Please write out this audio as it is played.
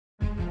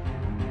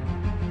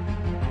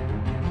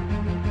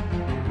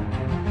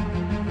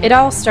It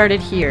all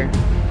started here.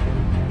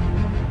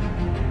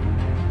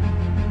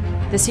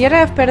 The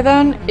Sierra of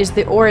Perdón is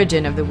the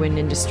origin of the wind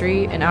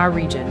industry in our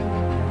region,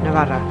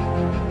 Navarra.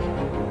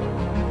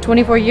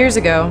 24 years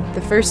ago,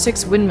 the first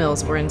 6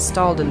 windmills were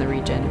installed in the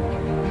region,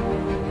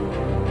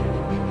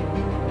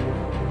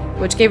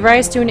 which gave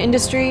rise to an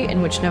industry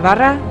in which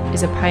Navarra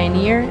is a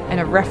pioneer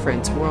and a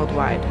reference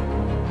worldwide.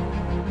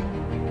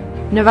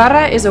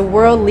 Navarra is a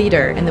world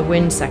leader in the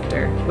wind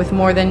sector, with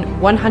more than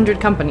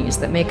 100 companies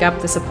that make up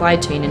the supply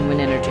chain in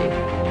wind energy.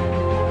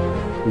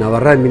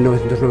 Navarra en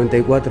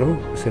 1994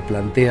 se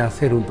plantea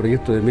hacer un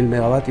proyecto de 1000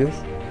 megavatios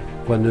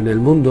cuando en el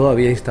mundo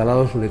había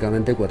instalados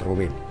únicamente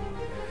 4000.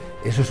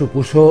 Eso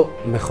supuso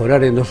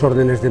mejorar en 2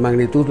 órdenes de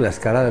magnitud la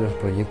escala de los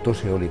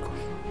proyectos eólicos.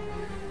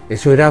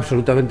 Eso era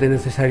absolutamente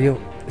necesario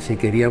si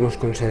queríamos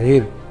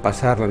conseguir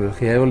pasar la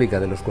energía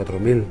eólica de los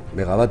 4000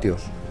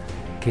 megavatios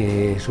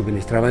que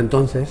suministraba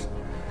entonces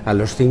a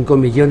los 5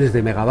 millones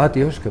de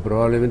megavatios que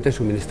probablemente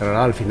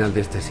suministrará al final de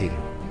este siglo.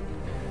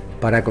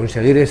 Para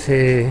conseguir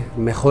esa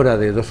mejora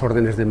de 2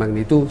 órdenes de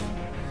magnitud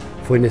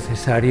fue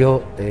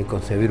necesario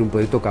concebir un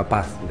proyecto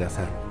capaz de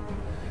hacerlo.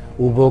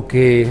 Hubo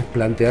que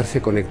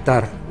plantearse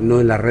conectar no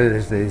en las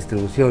redes de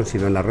distribución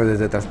sino en las redes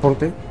de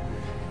transporte.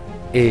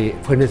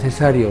 Fue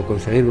necesario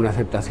conseguir una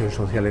aceptación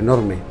social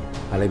enorme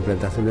a la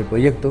implantación del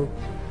proyecto.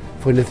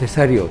 Fue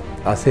necesario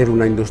hacer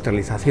una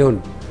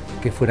industrialización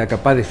que fuera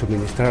capaz de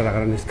suministrar a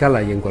gran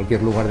escala y en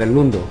cualquier lugar del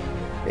mundo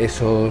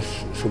esos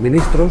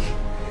suministros.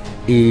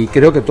 Y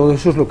creo que todo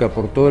eso es lo que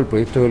aportó el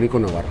proyecto eólico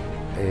navarro.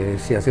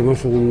 Si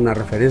hacemos una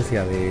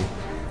referencia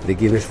de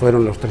quiénes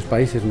fueron los 3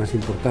 países más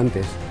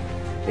importantes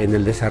en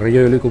el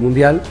desarrollo eólico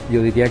mundial,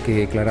 yo diría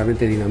que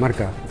claramente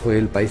Dinamarca fue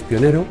el país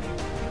pionero,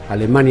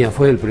 Alemania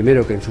fue el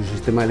primero que en su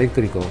sistema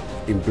eléctrico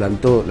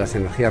implantó las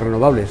energías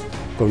renovables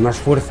con más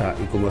fuerza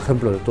y como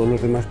ejemplo de todos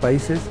los demás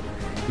países,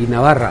 y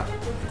Navarra,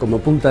 como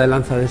punta de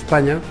lanza de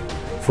España,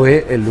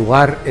 fue el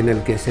lugar en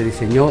el que se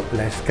diseñó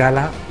la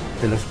escala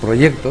de los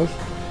proyectos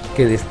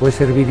que después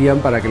servirían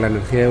para que la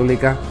energía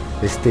eólica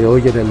esté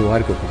hoy en el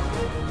lugar que ocupa.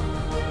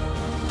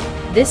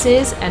 This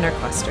is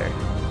Enercluster.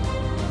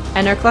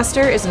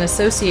 Enercluster is an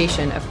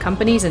association of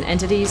companies and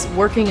entities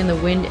working in the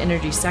wind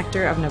energy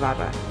sector of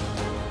Navarra.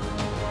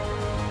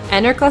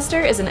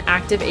 Enercluster is an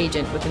active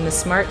agent within the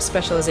Smart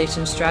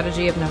Specialization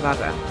Strategy of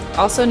Navarra,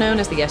 also known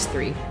as the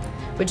S3,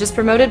 which is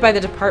promoted by the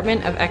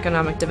Department of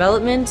Economic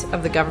Development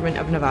of the Government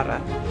of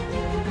Navarra.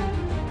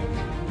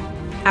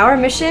 Our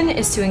mission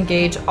is to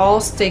engage all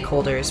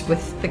stakeholders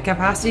with the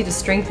capacity to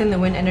strengthen the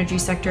wind energy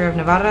sector of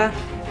Navarra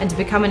and to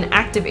become an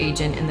active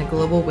agent in the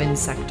global wind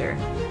sector.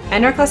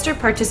 Enercluster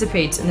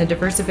participates in the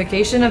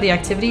diversification of the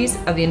activities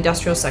of the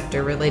industrial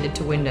sector related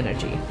to wind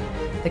energy,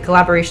 the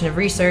collaboration of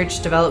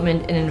research,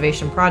 development, and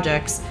innovation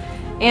projects,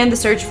 and the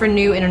search for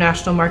new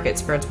international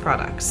markets for its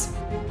products.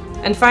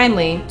 And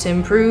finally, to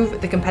improve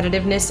the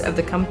competitiveness of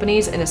the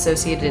companies and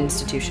associated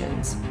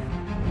institutions.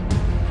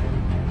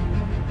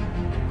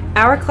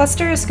 Our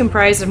cluster is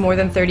comprised of more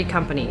than 30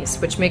 companies,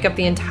 which make up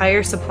the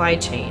entire supply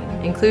chain,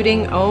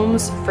 including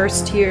OHMs,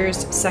 first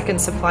tiers, second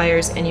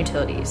suppliers, and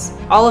utilities,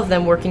 all of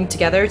them working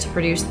together to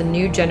produce the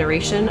new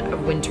generation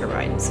of wind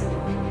turbines.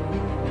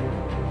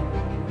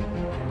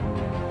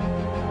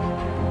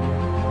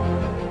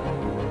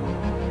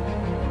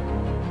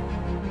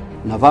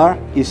 Navarra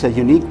is a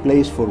unique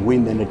place for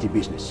wind energy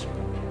business.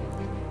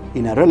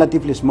 In a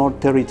relatively small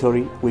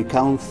territory, we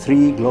count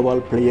 3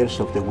 global players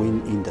of the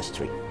wind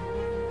industry.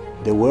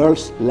 The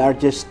world's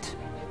largest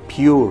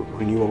pure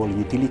renewable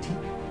utility,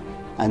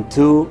 and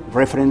 2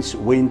 reference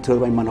wind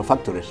turbine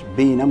manufacturers,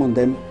 being among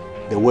them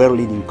the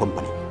world-leading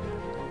company.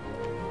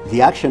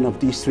 The action of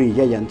these 3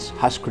 giants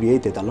has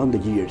created along the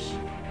years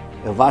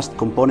a vast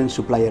component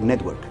supplier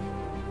network,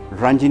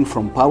 ranging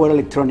from power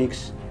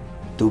electronics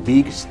to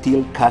big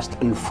steel cast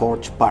and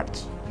forged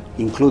parts,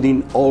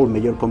 including all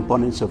major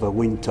components of a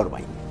wind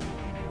turbine,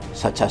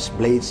 such as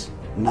blades,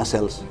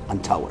 nacelles,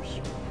 and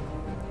towers.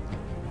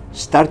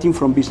 Starting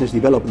from business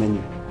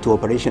development to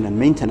operation and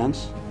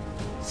maintenance,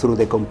 through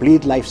the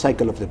complete life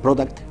cycle of the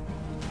product,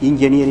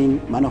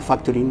 engineering,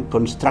 manufacturing,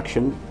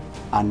 construction,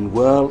 and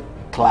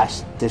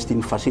world-class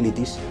testing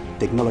facilities,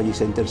 technology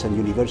centers, and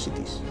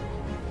universities.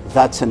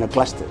 That's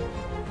Enercluster,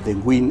 the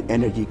wind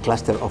energy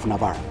cluster of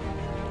Navarra,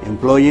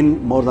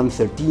 employing more than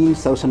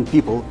 13,000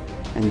 people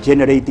and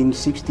generating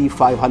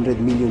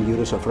 6,500 million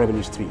euros of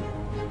revenue stream.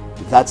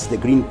 That's the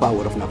green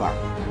power of Navarra.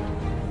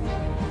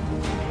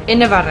 In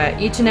Navarra,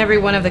 each and every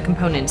one of the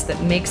components that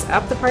makes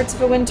up the parts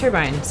of a wind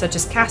turbine, such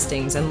as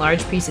castings and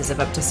large pieces of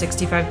up to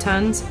 65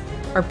 tons,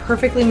 are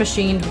perfectly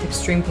machined with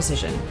extreme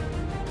precision.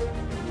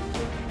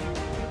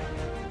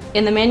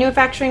 In the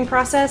manufacturing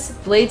process,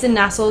 blades and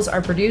nacelles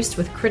are produced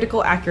with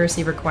critical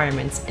accuracy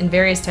requirements in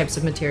various types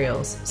of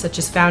materials, such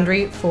as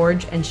foundry,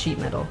 forge, and sheet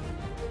metal.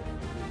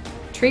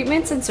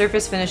 Treatments and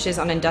surface finishes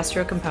on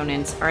industrial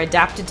components are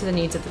adapted to the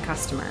needs of the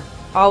customer,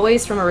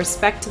 always from a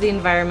respect to the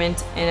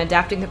environment and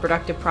adapting the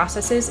productive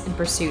processes in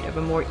pursuit of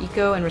a more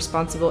eco and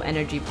responsible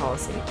energy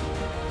policy.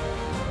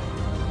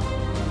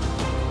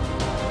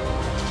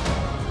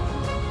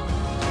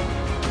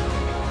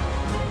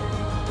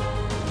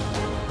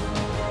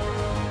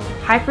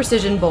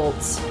 high-precision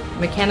bolts,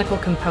 mechanical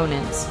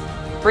components,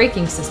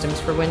 braking systems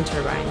for wind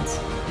turbines,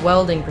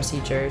 welding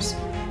procedures,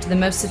 to the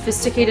most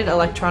sophisticated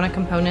electronic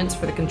components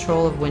for the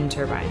control of wind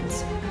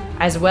turbines,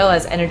 as well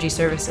as energy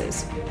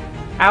services.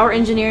 Our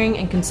engineering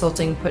and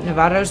consulting put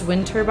Navarra's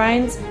wind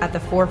turbines at the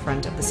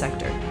forefront of the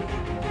sector.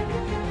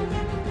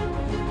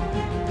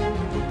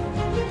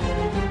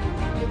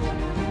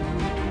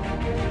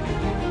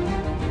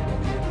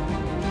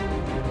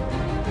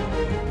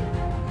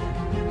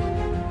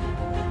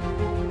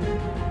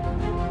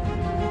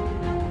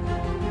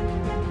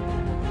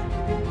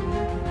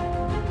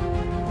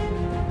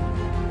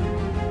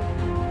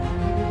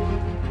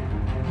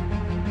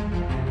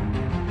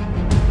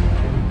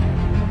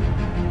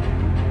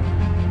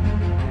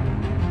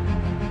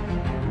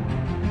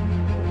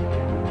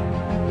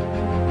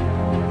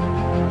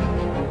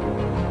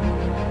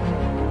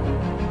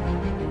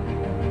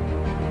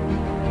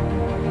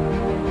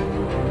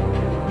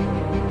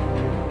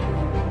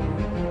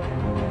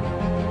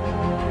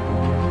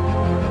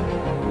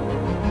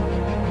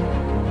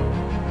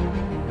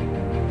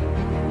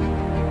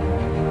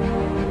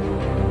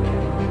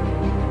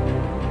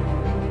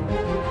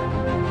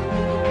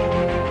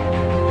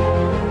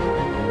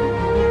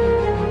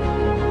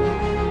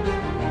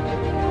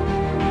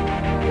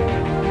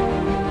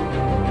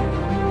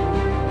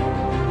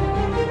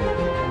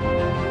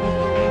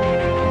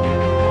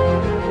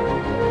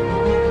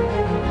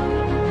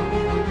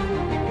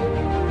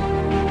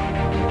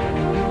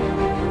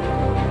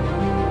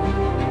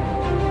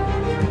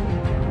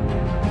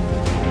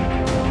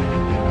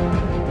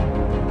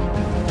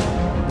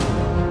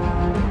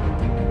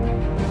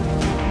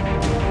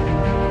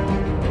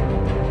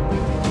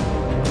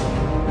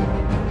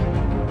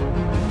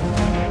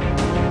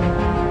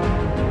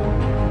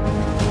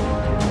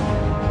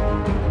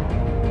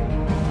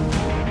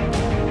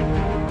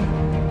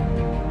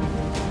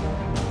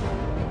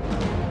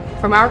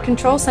 From our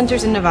control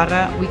centers in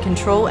Navarra, we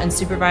control and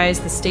supervise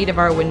the state of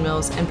our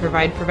windmills and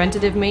provide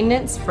preventative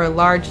maintenance for a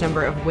large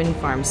number of wind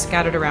farms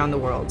scattered around the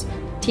world.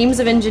 Teams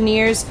of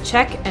engineers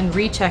check and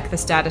recheck the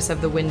status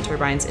of the wind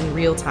turbines in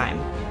real time,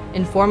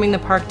 informing the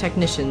park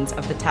technicians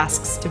of the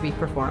tasks to be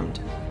performed.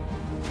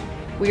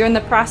 We are in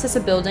the process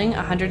of building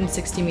a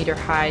 160-meter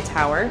high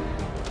tower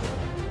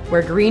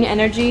where green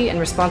energy and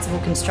responsible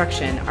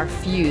construction are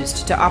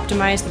fused to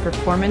optimize the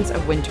performance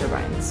of wind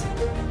turbines.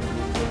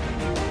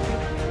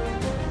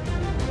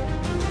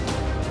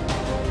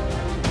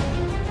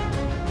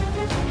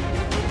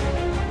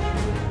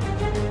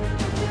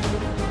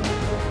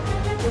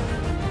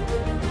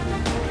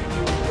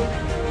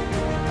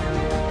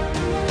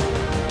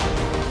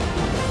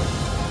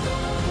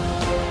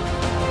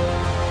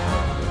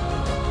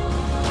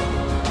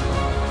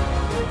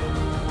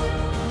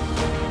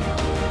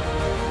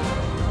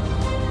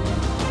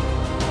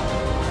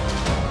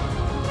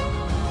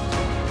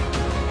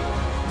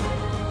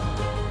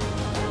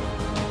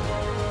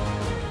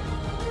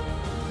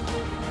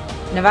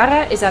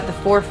 Navarra is at the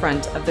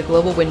forefront of the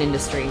global wind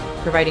industry,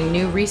 providing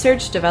new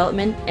research,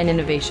 development, and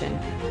innovation.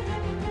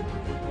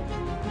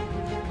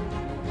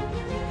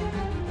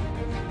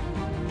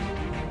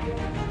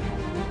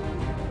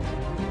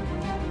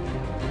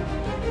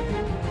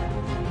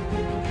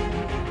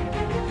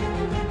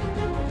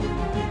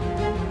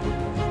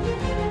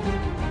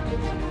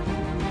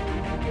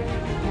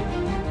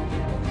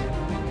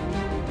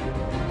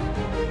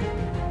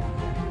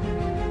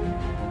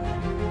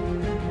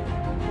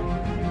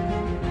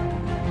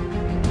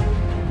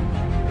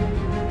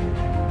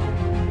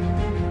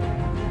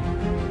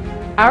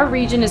 Our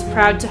region is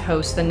proud to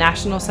host the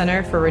National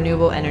Center for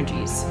Renewable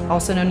Energies,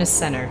 also known as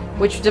CENER,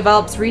 which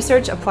develops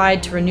research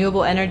applied to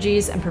renewable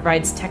energies and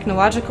provides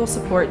technological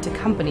support to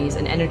companies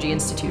and energy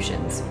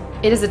institutions.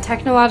 It is a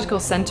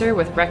technological center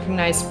with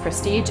recognized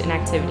prestige and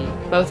activity,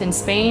 both in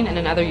Spain and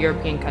in other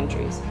European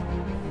countries.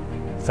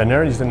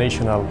 CENER is the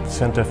National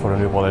Center for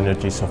Renewable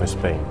Energies of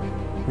Spain.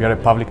 We are a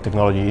public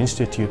technology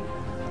institute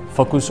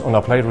focused on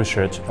applied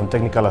research and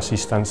technical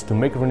assistance to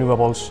make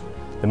renewables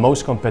the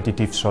most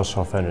competitive source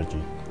of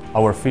energy.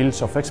 Our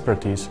fields of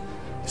expertise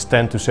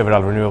extend to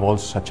several renewables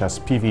such as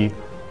PV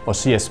or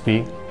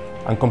CSP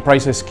and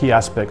comprises key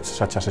aspects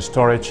such as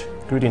storage,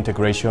 grid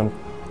integration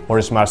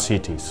or smart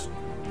cities.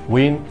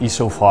 Wind is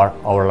so far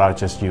our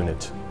largest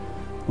unit.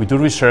 We do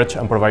research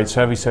and provide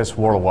services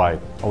worldwide.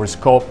 Our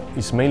scope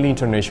is mainly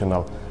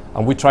international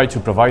and we try to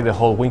provide the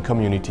whole wind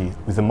community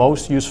with the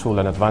most useful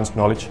and advanced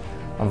knowledge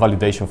and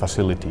validation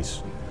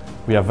facilities.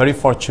 We are very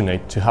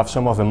fortunate to have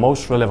some of the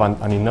most relevant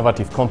and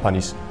innovative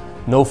companies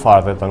no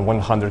farther than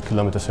 100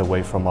 kilometers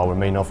away from our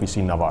main office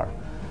in Navarra.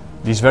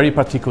 This very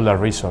particular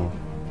reason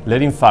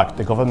led in fact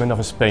the government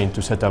of Spain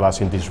to settle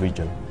us in this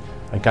region.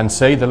 I can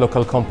say the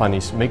local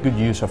companies make good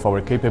use of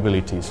our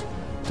capabilities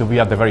to be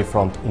at the very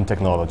front in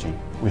technology.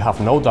 We have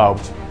no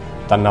doubt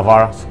that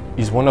Navarra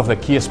is one of the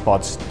key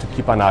spots to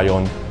keep an eye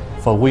on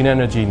for wind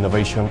energy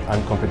innovation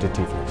and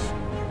competitiveness.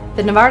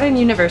 The Navarran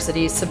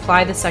universities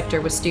supply the sector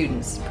with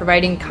students,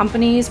 providing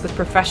companies with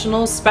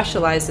professionals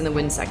specialized in the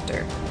wind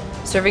sector.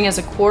 serving as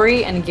a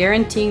quarry and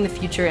guaranteeing the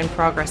future and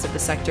progress of the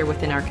sector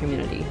within our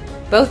community.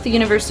 Both the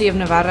University of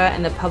Navarra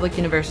and the Public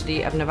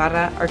University of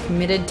Navarra are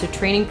committed to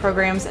training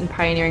programs and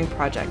pioneering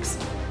projects,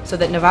 so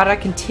that Navarra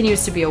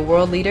continues to be a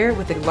world leader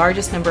with the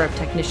largest number of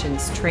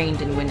technicians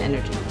trained in wind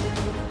energy.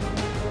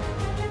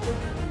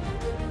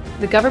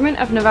 The Government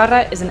of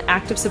Navarra is an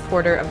active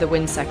supporter of the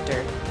wind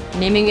sector,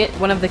 naming it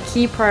one of the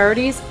key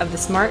priorities of the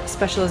Smart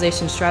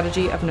Specialization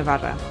Strategy of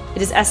Navarra.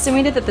 It is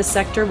estimated that the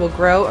sector will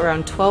grow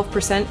around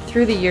 12%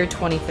 through the year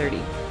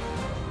 2030.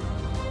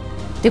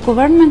 The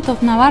Government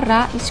of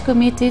Navarra is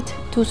committed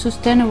to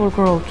sustainable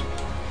growth.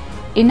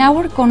 In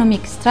our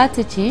economic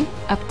strategy,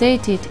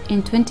 updated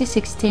in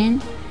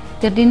 2016,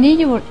 the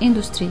renewable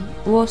industry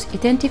was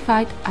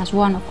identified as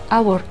one of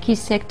our key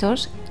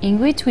sectors in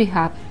which we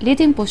have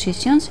leading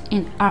positions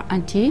in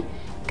R&D,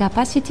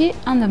 capacity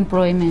and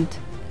employment.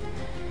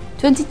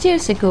 20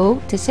 years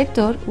ago, the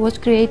sector was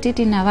created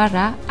in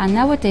Navarra, and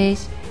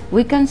nowadays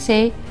we can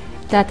say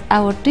that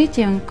our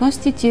region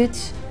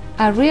constitutes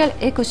a real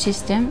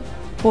ecosystem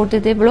for the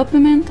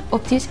development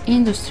of this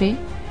industry,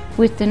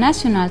 with the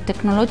National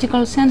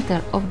Technological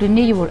Center of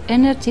Renewable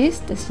Energies,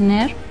 the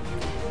SNER,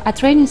 a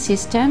training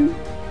system,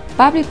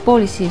 public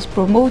policies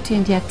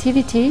promoting the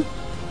activity,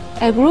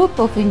 a group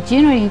of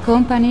engineering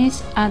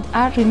companies and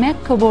a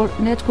remarkable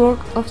network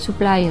of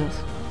suppliers.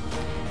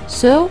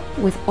 So,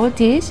 with all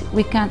this,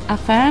 we can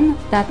affirm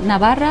that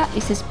Navarra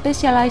is a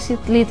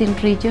specialized leading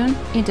region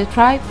in the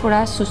drive for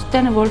a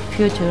sustainable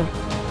future.